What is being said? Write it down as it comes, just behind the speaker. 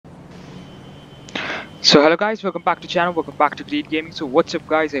So hello guys, welcome back to channel, welcome back to Great Gaming. So what's up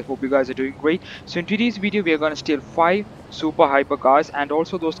guys, I hope you guys are doing great. So in today's video we are going to steal 5 super hyper cars, and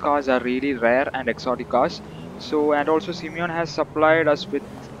also those cars are really rare and exotic cars. So and also Simeon has supplied us with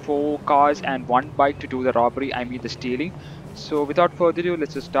 4 cars and 1 bike to do the robbery, I mean the stealing. So without further ado,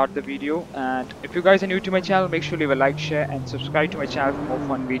 let's just start the video. And if you guys are new to my channel, make sure you leave a like, share and subscribe to my channel for more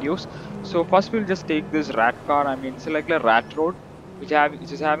fun videos. So first we'll just take this rat car, I mean it's like a rat road which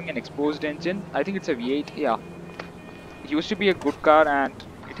is having an exposed engine. I think it's a V8. Yeah, it used to be a good car and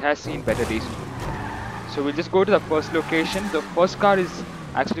it has seen better days too. So we'll just go to the first location. The first car is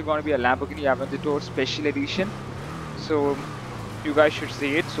actually going to be a Lamborghini Aventador Special Edition. So you guys should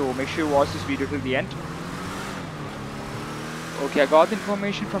see it. So make sure you watch this video till the end. Okay, I got the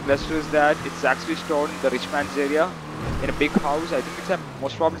information from Lester that it's actually stored in the rich man's area in a big house. I think it's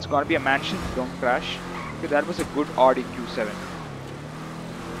most probably it's going to be a mansion. Don't crash. Okay, that was a good Audi Q7.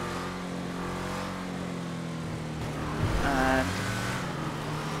 And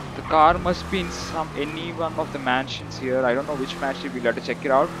the car must be in any one of the mansions here. I don't know which mansion, we'll have to check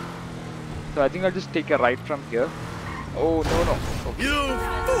it out. So I think I'll just take a right from here. Oh no.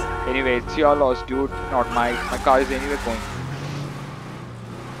 Okay. Anyway, it's your loss, dude, not my car is anywhere going.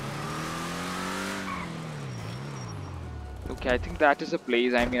 Okay, I think that is a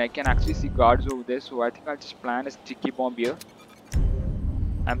place. I mean, I can actually see guards over there, so I think I'll just plan a sticky bomb here.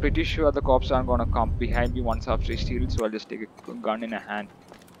 I'm pretty sure the cops aren't gonna come behind me once after I steal it, so I'll just take a gun in a hand.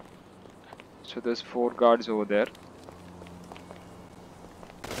 So there's 4 guards over there.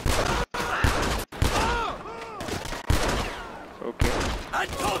 Okay. I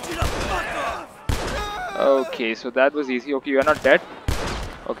told you to fuck off. Okay, so that was easy. Okay, you're not dead.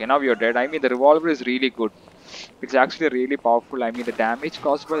 Okay, now you're dead. I mean, the revolver is really good. It's actually really powerful. I mean, the damage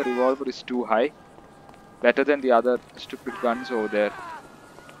caused by the revolver is too high. Better than the other stupid guns over there.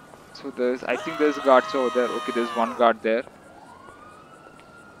 So I think there's guards over there. Okay, there's 1 guard there.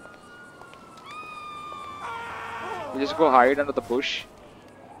 We just go hide under the bush.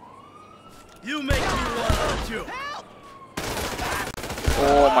 You make me want to.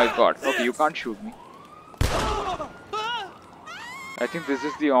 Oh my god. Okay, you can't shoot me. I think this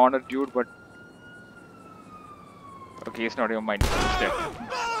is the honor dude, but okay, it's not even mine. He's dead.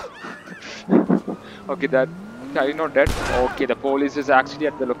 Okay, that are you not dead? Okay, the police is actually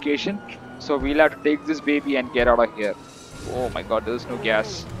at the location, so we'll have to take this baby and get out of here. Oh my god, there's no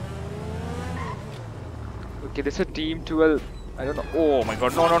gas. Okay, this is a team 12. I don't know. Oh my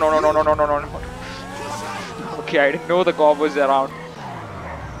god, no. Okay, I didn't know the cop was around.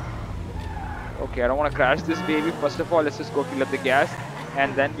 Okay, I don't want to crash this baby. First of all, let's just go fill up the gas,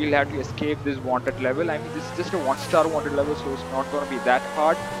 and then we'll have to escape this wanted level. I mean, this is just a 1-star wanted level, so it's not going to be that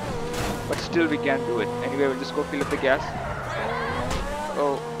hard, but still we can do it. Anyway, we'll just go fill up the gas.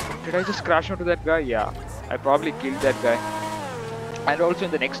 Oh, did I just crash into that guy? Yeah, I probably killed that guy. And also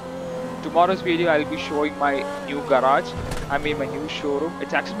in the tomorrow's video, I'll be showing my new garage. I mean my new showroom.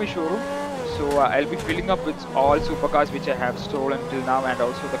 It's actually my showroom. So I'll be filling up with all supercars which I have stolen till now, and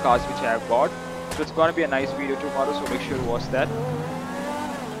also the cars which I have bought. So it's gonna be a nice video tomorrow, so make sure you watch that.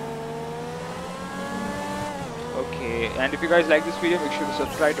 Okay, and if you guys like this video, make sure to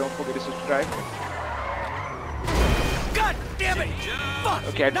subscribe. Don't forget to subscribe. God damn it!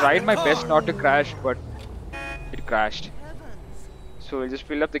 Okay, I tried my best not to crash, but it crashed. So we'll just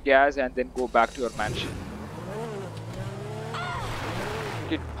fill up the gas and then go back to our mansion.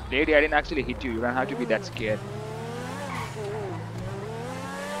 Okay, lady, I didn't actually hit you. You don't have to be that scared.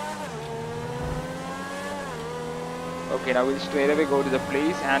 Okay, now we'll straight away go to the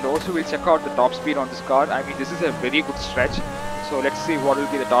place, and also we'll check out the top speed on this car. I mean, this is a very good stretch. So let's see what will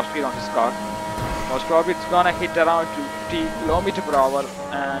be the top speed on this car. Most probably it's gonna hit around 50 km/h,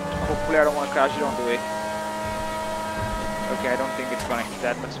 and hopefully I don't want to crash it on the way. Okay, I don't think it's gonna hit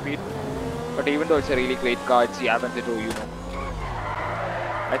that much speed. But even though it's a really great car, it's the Aventador, you know.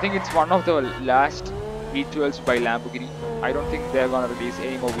 I think it's one of the last V12s by Lamborghini. I don't think they're gonna release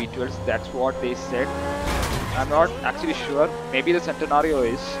any more V12s. That's what they said. I'm not actually sure. Maybe the Centenario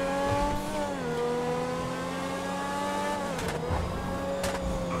is.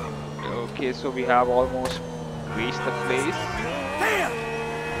 Okay, so we have almost reached the place.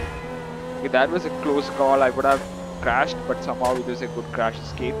 Okay, that was a close call. I would have crashed, but somehow it was a good crash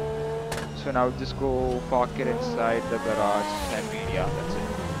escape. So now just go park it inside the garage, and yeah, that's it.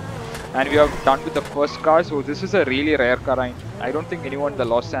 And we are done with the first car. So this is a really rare car. I don't think anyone in the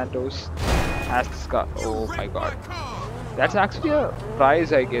Los Santos has this car. Oh my god, that's actually a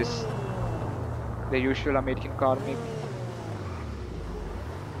prize, I guess. The usual American car, maybe.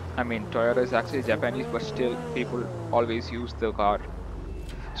 I mean, Toyota is actually Japanese, but still people always use the car.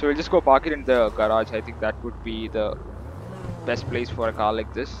 So we'll just go park it in the garage. I think that would be the best place for a car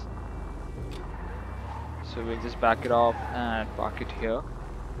like this. So we'll just back it off and park it here.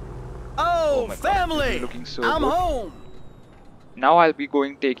 Oh my family! God, this is looking so I'm good. home! Now I'll be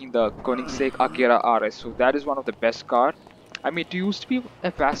taking the Koenigsegg Agera RS. So that is one of the best car. I mean, it used to be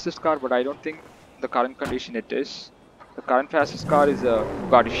a fastest car, but I don't think the current condition it is. The current fastest car is a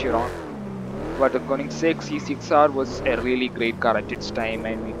Bugatti Chiron. But the Koenigsegg C6R was a really great car at its time.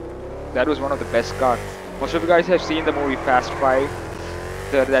 I mean, that was one of the best car. Most of you guys have seen the movie Fast 5.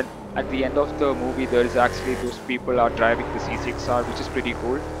 That at the end of the movie, there is actually those people are driving the C6R, which is pretty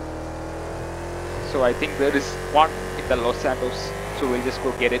cool. So I think there is one in the Los Santos. So we'll just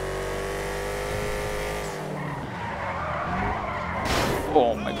go get it.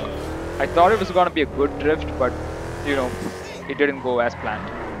 Oh my god. I thought it was gonna be a good drift, but you know, it didn't go as planned.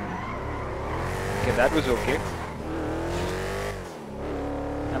 Okay, that was okay.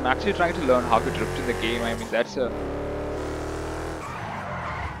 I'm actually trying to learn how to drift in the game. I mean, that's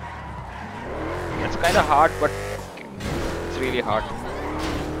kind of hard, but okay, it's really hard.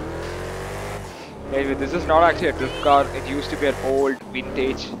 Anyway, this is not actually a drift car. It used to be an old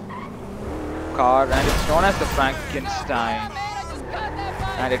vintage car, and it's known as the Frankenstein.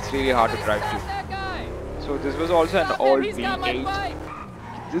 And it's really hard to drive too. So this was also an old V8.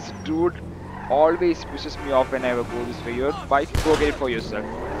 This dude always pisses me off whenever I go this way. Your bike, go get it for yourself.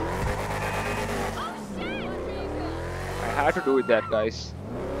 I had to do with that, guys.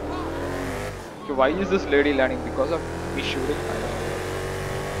 Okay, why is this lady landing? Because of me shooting?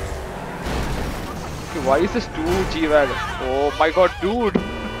 Okay, why is this 2 G-Wagon? Oh my god, dude!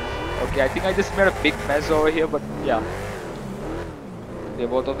 Okay, I think I just made a big mess over here, but yeah. Okay,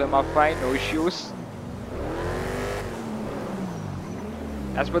 both of them are fine, no issues.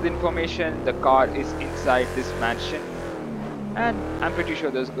 As per the information, the car is inside this mansion. And I'm pretty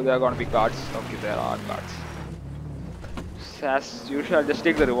sure there are going to be guards. Okay, there are guards. As usual, I'll just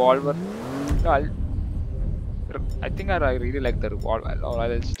take the revolver. No, I think I really like the revolver. Or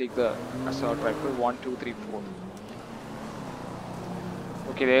I'll just take the assault rifle. 1, 2, 3, 4.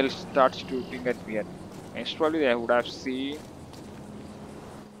 Okay, they'll start shooting at me. Most probably they would have seen.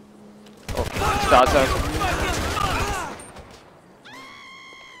 Okay, stars are.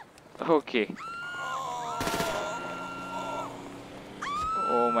 Okay.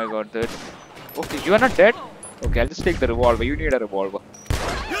 Oh my god, that's. Okay, you are not dead? Okay, I'll just take the revolver. You need a revolver.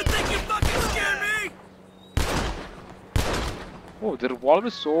 You think you fucking scared me? Oh, the revolver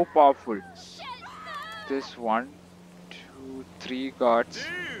is so powerful. This 1, 2, 3 guards.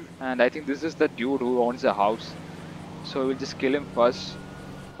 And I think this is the dude who owns the house. So we'll just kill him first.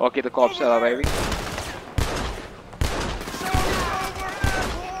 Okay, the cops are arriving.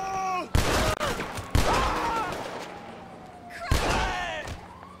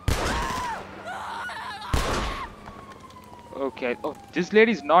 Okay, oh, this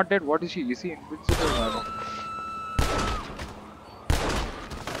lady is not dead. What is she? Is she invincible?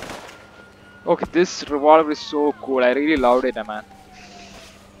 Okay, this revolver is so cool. I really loved it, man.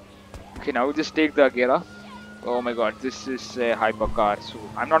 Okay, now we just take the Agera. Oh my god, this is a hypercar. So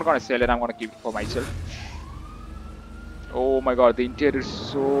I'm not gonna sell it. I'm gonna keep it for myself. Oh my god, the interior is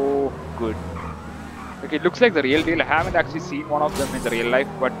so good. Okay, it looks like the real deal. I haven't actually seen one of them in the real life,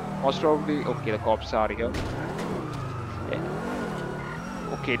 but most probably. Okay, the cops are here.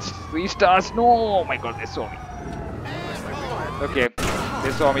 Okay, it's 3 stars. No, oh my god, they saw me. Okay,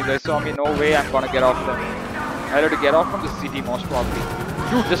 they saw me. No way I'm gonna get off them. I have to get off from the city, most probably.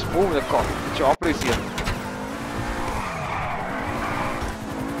 Dude, just move the car. The chopper is here.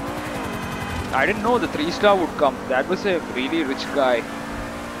 I didn't know the 3-star would come. That was a really rich guy.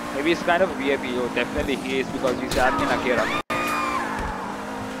 Maybe he's kind of VIP. Oh, definitely he is because he's having an Agera.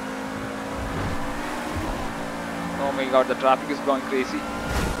 Oh my god, the traffic is going crazy.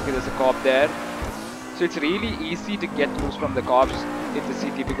 Okay, there's a cop there. So it's really easy to get loose from the cops in the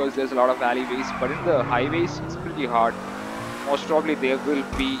city because there's a lot of alleyways. But in the highways, it's pretty hard. Most probably there will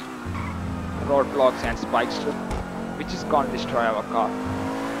be roadblocks and spikes which is gonna destroy our car.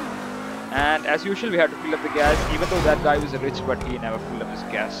 And as usual, we had to fill up the gas, even though that guy was rich, but he never filled up his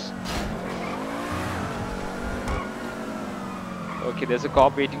gas. Okay, there's a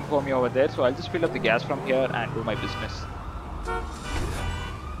cop waiting for me over there, so I'll just fill up the gas from here and do my business.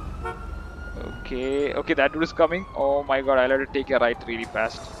 Okay, that dude is coming. Oh my god, I'll have to take a right really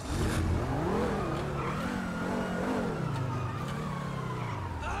fast.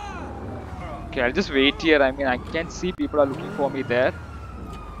 Okay, I'll just wait here. I mean, I can see people are looking for me there.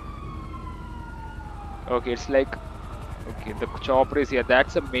 Okay, it's like, okay, the chopper is here.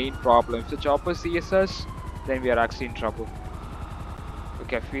 That's the main problem. If the chopper sees us, then we are actually in trouble.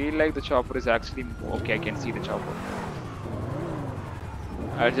 Okay, I feel like the chopper is actually... Okay, I can see the chopper.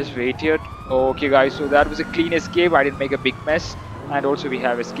 I'll just wait here. Okay guys, so that was a clean escape. I didn't make a big mess. And also we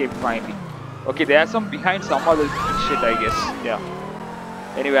have escaped finally. Okay, there are some behind some other shit, I guess. Yeah.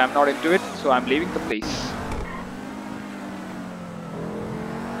 Anyway, I'm not into it, so I'm leaving the place.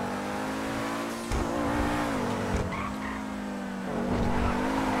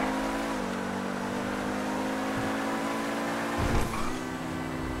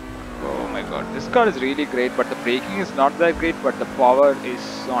 God, this car is really great, but the braking is not that great, but the power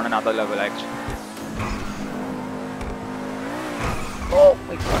is on another level actually. Oh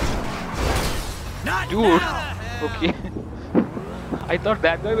my god. Dude, okay. I thought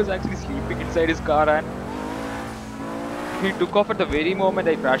that guy was actually sleeping inside his car and he took off at the very moment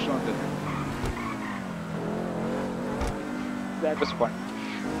I crashed onto him. That was fun.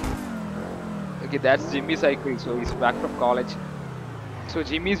 Okay, that's Jimmy's cycle, so he's back from college. So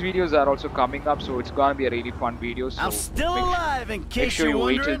Jimmy's videos are also coming up, so it's gonna be a really fun video. So I'm still alive, in case make sure you you're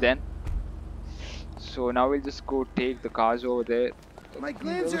wait till wondering. then. So now we'll just go take the cars over there. My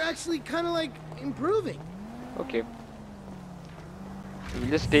glands are actually kind of like improving. Okay. We'll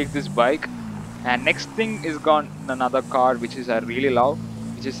just take this bike. And next thing is gone another car which is I really love.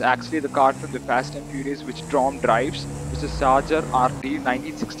 Which is actually the car from the Fast and Furious which Tom drives. Which is Charger RT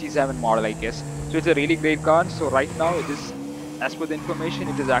 1967 model, I guess. So it's a really great car. So right now it is, as per the information,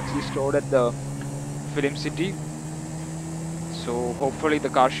 it is actually stored at the Film City. So hopefully the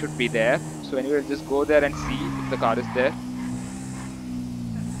car should be there. So anyway, we'll just go there and see if the car is there.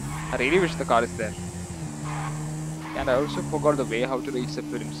 I really wish the car is there. And I also forgot the way how to reach the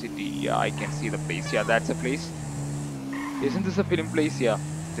Film City. Yeah, I can see the place. Yeah, that's a place. Isn't this a film place? Yeah,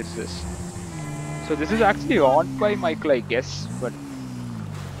 this is. So this is actually owned by Michael, I guess. But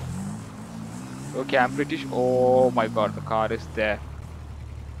okay, I'm pretty sure. Oh my god, the car is there.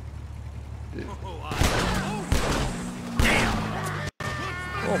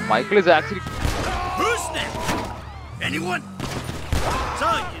 Oh, Michael is actually... Who's next? Anyone? So,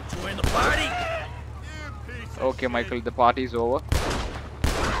 you enjoying the party? Okay, Michael, the party is over.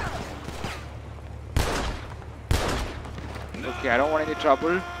 Okay, I don't want any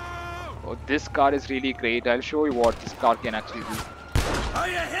trouble. Oh, this car is really great. I'll show you what this car can actually do. Are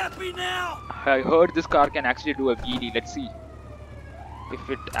you happy now? I heard this car can actually do a wheelie. Let's see if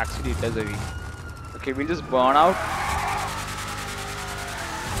it actually does a wheelie. Okay, we'll just burn out.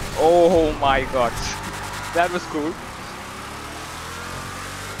 Oh my god, that was cool.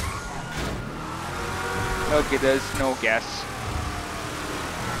 Okay, there's no gas.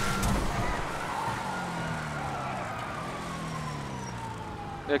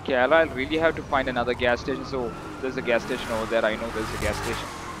 Okay, I'll really have to find another gas station. So there's a gas station over there. I know there's a gas station.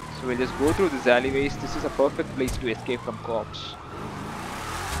 So we'll just go through these alleyways. This is a perfect place to escape from cops.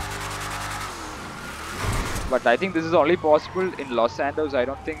 But I think this is only possible in Los Santos. I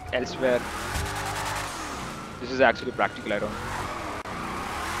don't think elsewhere this is actually practical. I don't know.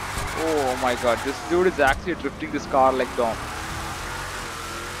 Oh my god, this dude is actually drifting this car like Dom.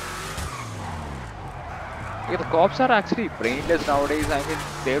 Yeah, the cops are actually brainless nowadays. I mean,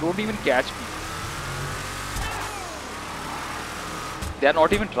 they don't even catch me. They are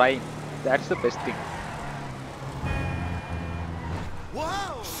not even trying. That's the best thing.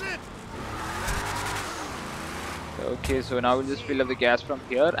 Whoa! Shit! Okay, so now we'll just fill up the gas from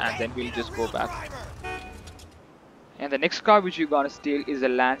here and then we'll just go back. And the next car which you're gonna steal is a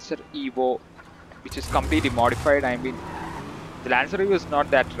Lancer Evo, which is completely modified. I mean, the Lancer Evo is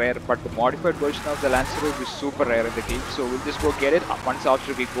not that rare, but the modified version of the Lancer Evo is super rare in the game. So we'll just go get it once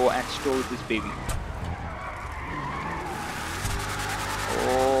after we go and store this baby.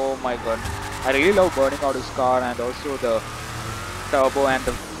 Oh my god, I really love burning out this car, and also the turbo and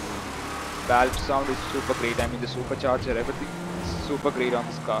the valve sound is super great. I mean, the supercharger, everything is super great on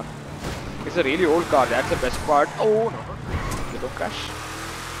this car. It's a really old car, that's the best part. Oh no, you don't crash.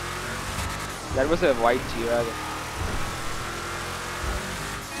 That was a white G-Wagon.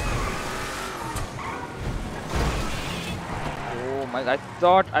 Oh my, I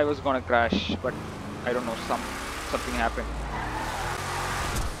thought I was gonna crash, but I don't know, something happened.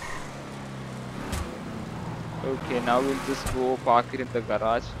 Okay, now we'll just go park it in the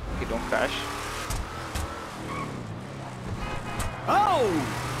garage. Okay, don't crash.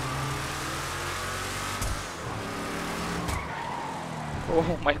 Oh!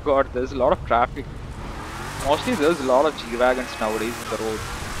 Oh my god, there's a lot of traffic. Mostly there's a lot of G-Wagons nowadays in the road.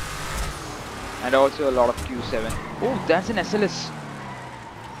 And also a lot of Q7. Oh, that's an SLS.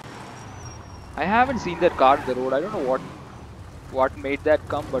 I haven't seen that car on the road. I don't know what made that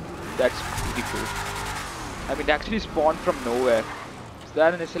come, but that's pretty cool. I mean, it actually spawned from nowhere. Is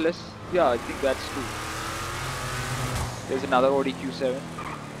that an SLS? Yeah, I think that's two. There's another Audi Q7.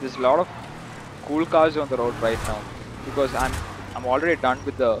 There's a lot of cool cars on the road right now because I'm already done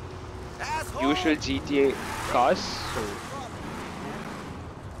with the usual GTA cars. So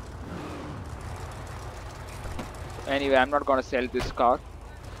anyway, I'm not gonna sell this car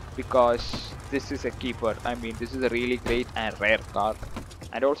because this is a keeper. I mean, this is a really great and rare car,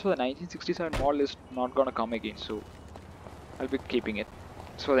 and also the 1967 model is not gonna come again, so I'll be keeping it.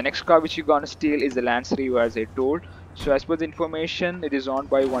 So the next car which you're gonna steal is the Lance Review, as I told. So as per the information, it is owned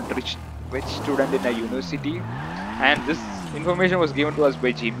by one rich student in a university, and this information was given to us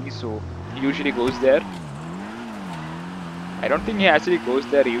by Jimmy. So he usually goes there. I don't think he actually goes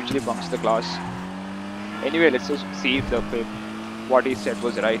there. He usually bunks the class. Anyway, let's just see if what he said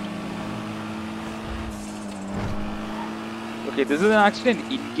was right. Okay, this is actually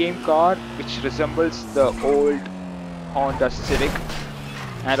an in-game car which resembles the old Honda Civic,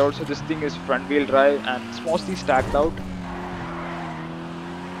 and also this thing is front wheel drive and it's mostly stacked out,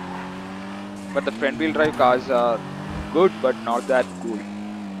 but the front wheel drive cars are good but not that cool.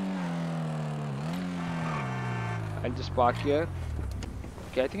 I'll just park here.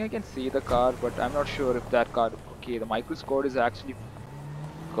 Okay, I think I can see the car, but I'm not sure if that car. Okay, the Michael's code is actually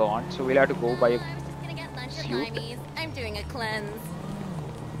gone, so we'll have to go by a suit. I'm doing a cleanse.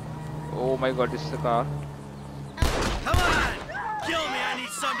 Oh my god, this is the car. Come on! Kill me, I need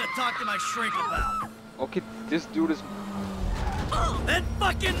something to talk to my shrink about. Okay, this dude is... Then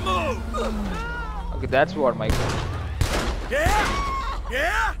fucking move! Okay, that's what Michael. Yeah?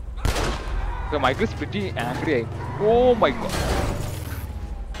 Yeah? Okay, Michael's pretty angry. Oh my god.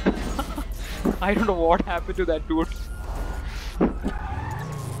 I don't know what happened to that dude.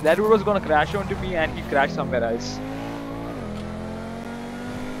 That dude was gonna crash onto me and he crashed somewhere else.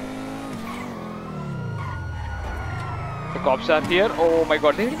 The cops are here. Oh my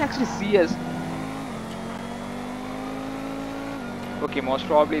god, they didn't actually see us. Okay, most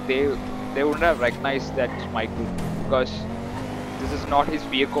probably they wouldn't have recognized that Michael because this is not his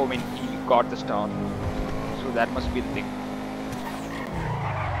vehicle when he got the star. So that must be the thing.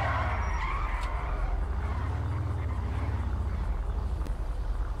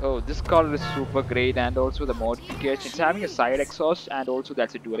 Oh, this car is super great, and also the modification. It's having a side exhaust and also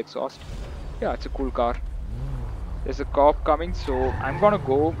that's a dual exhaust. Yeah, it's a cool car. There's a cop coming, so I'm gonna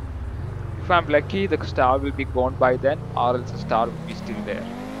go. If I'm lucky, the star will be gone by then, or else the star will be still there.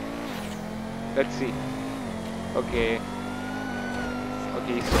 Let's see. Okay.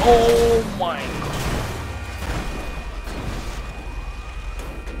 Okay, so, oh my god.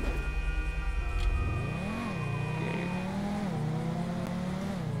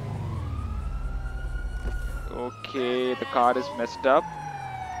 Okay, the car is messed up.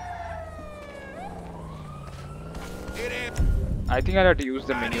 I think I have to use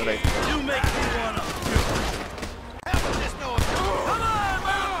the menu right now. You make me wanna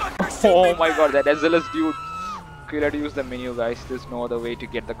Oh my god, that SLS dude. Okay, let's use the menu, guys. There's no other way to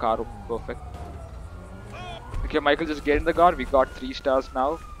get the car perfect. Okay, Michael, just get in the car. We got 3 stars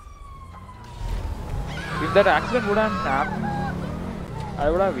now. If that accident would have happened, I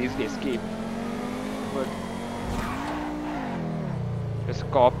would have easily escaped. But there's a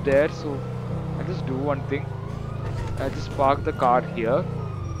cop there, so I'll just do one thing. I'll just park the car here.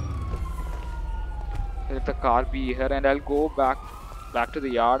 Let the car be here, and I'll go back to the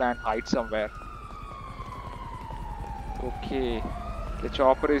yard and hide somewhere. Okay, the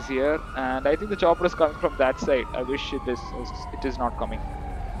chopper is here, and I think the chopper is coming from that side. I wish it is not coming.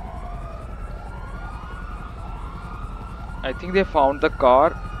 I think they found the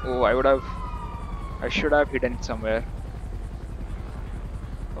car. Oh, I should have hidden it somewhere.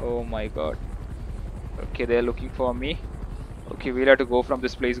 Oh my god. Okay, they're looking for me. Okay, we'll have to go from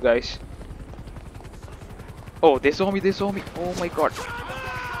this place, guys. Oh, they saw me. Oh my god.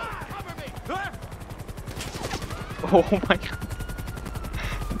 Oh my god.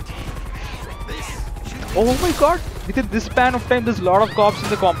 Oh my god. Within this span of time, there's a lot of cops in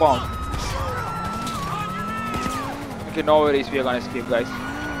the compound. Okay, no worries. We are gonna escape, guys.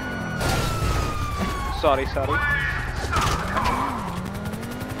 Sorry.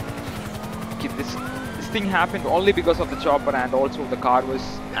 Okay, this thing happened only because of the chopper, and also the car was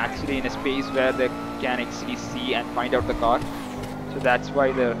actually in a space where they can actually see and find out the car. So that's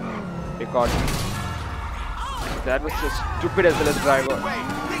why they caught me. That was a stupid SLS driver.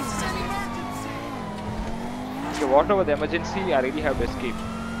 Okay, whatever the emergency, I really have to escape.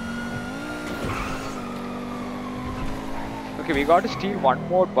 Okay, we got to steal one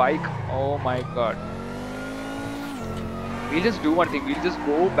more bike. Oh my god. We'll just do one thing. We'll just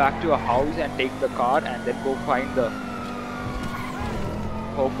go back to a house and take the car and then go find the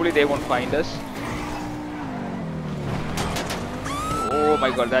Hopefully they won't find us. Oh my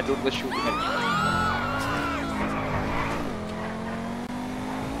god, that dude was shooting at me.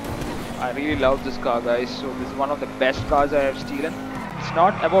 I really love this car, guys. So this is one of the best cars I have stolen. It's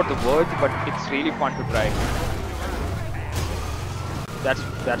not about the words, but it's really fun to drive.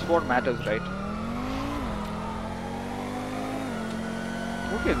 That's what matters, right?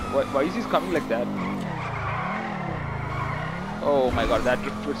 Okay, why is he coming like that? Oh my god, that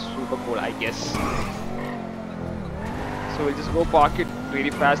drift was super cool, I guess. So we'll just go park it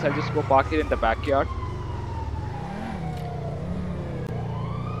really fast. I'll just go park it in the backyard.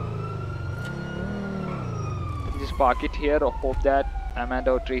 Just park it here. I hope that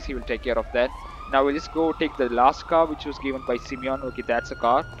Amanda or Tracy will take care of that. Now we'll just go take the last car which was given by Simeon. Okay, that's a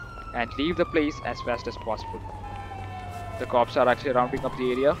car. And leave the place as fast as possible. The cops are actually rounding up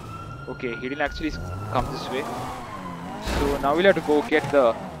the area. Okay, he didn't actually come this way. So now we'll have to go get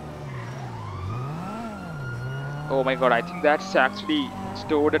the... Oh my god, I think that's actually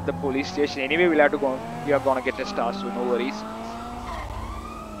stored at the police station. Anyway, we'll have to go. We are gonna get a star, so no worries.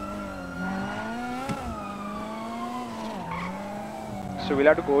 So we'll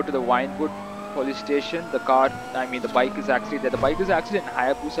have to go to the Winewood police station. The bike is actually there. The bike is actually an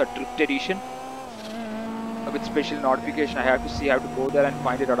Hayabusa Drift Edition. With special notification, I have to go there and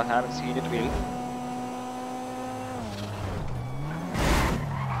find it out. I haven't seen it really.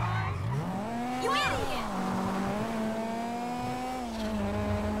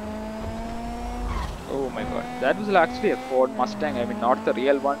 Oh my god, that was actually a Ford Mustang. I mean, not the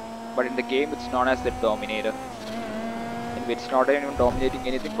real one, but in the game it's known as the Dominator. Anyway, it's not even dominating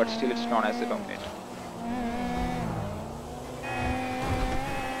anything, but still it's known as the Dominator.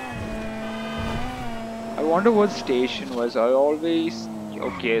 I wonder what station was. I always...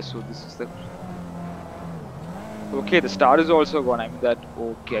 Okay, so this is the... Okay, the star is also gone. I mean that...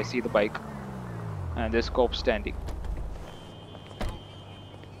 Okay, I see the bike. And there's cops standing.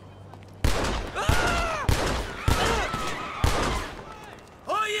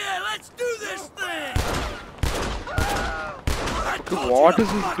 Oh yeah, let's do this thing! What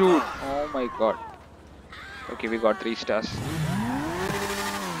is this dude? Oh my god. Okay, we got 3 stars.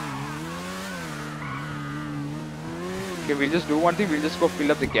 Okay, we'll just do one thing. We'll just go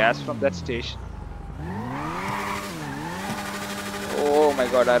fill up the gas from that station. Oh my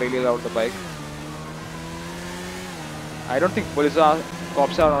god, I really love the bike. I don't think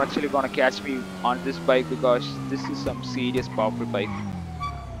cops are actually gonna catch me on this bike because this is some serious powerful bike.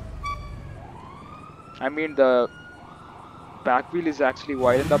 I mean, the back wheel is actually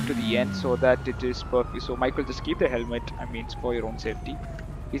widened up to the end so that it is perfect. So Michael, just keep the helmet. I mean, it's for your own safety.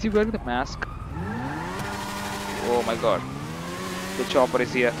 Is he wearing the mask? Oh my god. The chopper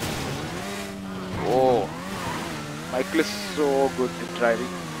is here. Oh. Michael is so good at driving.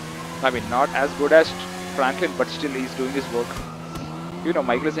 I mean, not as good as Franklin, but still he's doing his work. You know,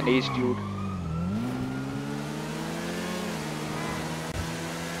 Michael is an aged dude.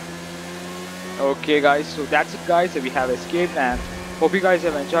 Okay guys, so that's it guys. We have escaped and hope you guys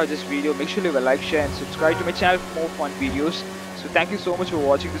have enjoyed this video. Make sure you leave a like, share and subscribe to my channel for more fun videos. So thank you so much for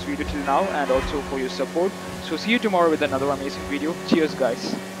watching this video till now and also for your support. So see you tomorrow with another amazing video. Cheers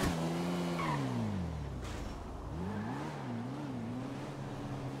guys.